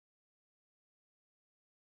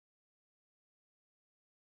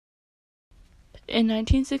In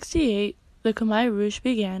 1968, the Khmer Rouge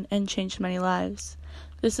began and changed many lives.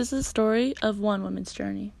 This is the story of one woman's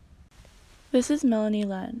journey. This is Meloney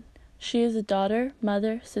Len. She is a daughter,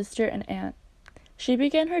 mother, sister, and aunt. She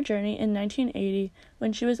began her journey in 1980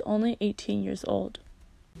 when she was only 18 years old.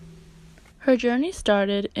 Her journey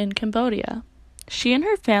started in Cambodia. She and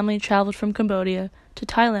her family traveled from Cambodia to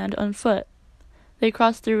Thailand on foot. They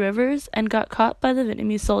crossed through rivers and got caught by the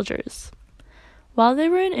Vietnamese soldiers. While they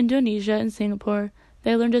were in Indonesia and Singapore,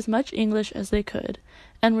 they learned as much English as they could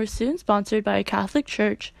and were soon sponsored by a Catholic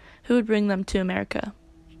church who would bring them to America.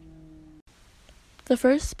 The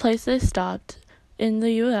first place they stopped in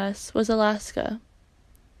the U.S. was Alaska.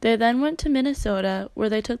 They then went to Minnesota, where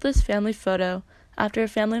they took this family photo after a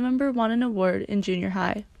family member won an award in junior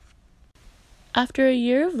high. After a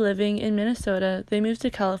year of living in Minnesota, they moved to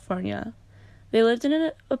California. They lived in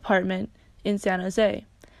an apartment in San Jose.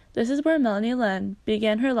 This is where Meloney Len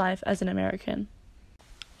began her life as an American.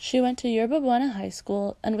 She went to Yerba Buena High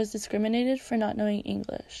School and was discriminated for not knowing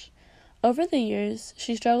English. Over the years,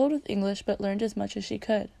 she struggled with English but learned as much as she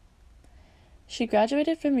could. She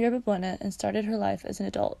graduated from Yerba Buena and started her life as an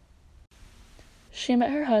adult. She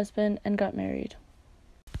met her husband and got married.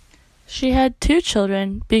 She had 2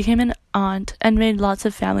 children, became an aunt, and made lots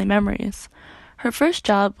of family memories. Her first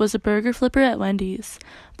job was a burger flipper at Wendy's,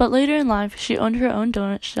 but later in life she owned her own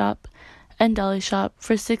donut shop and deli shop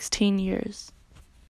for 16 years.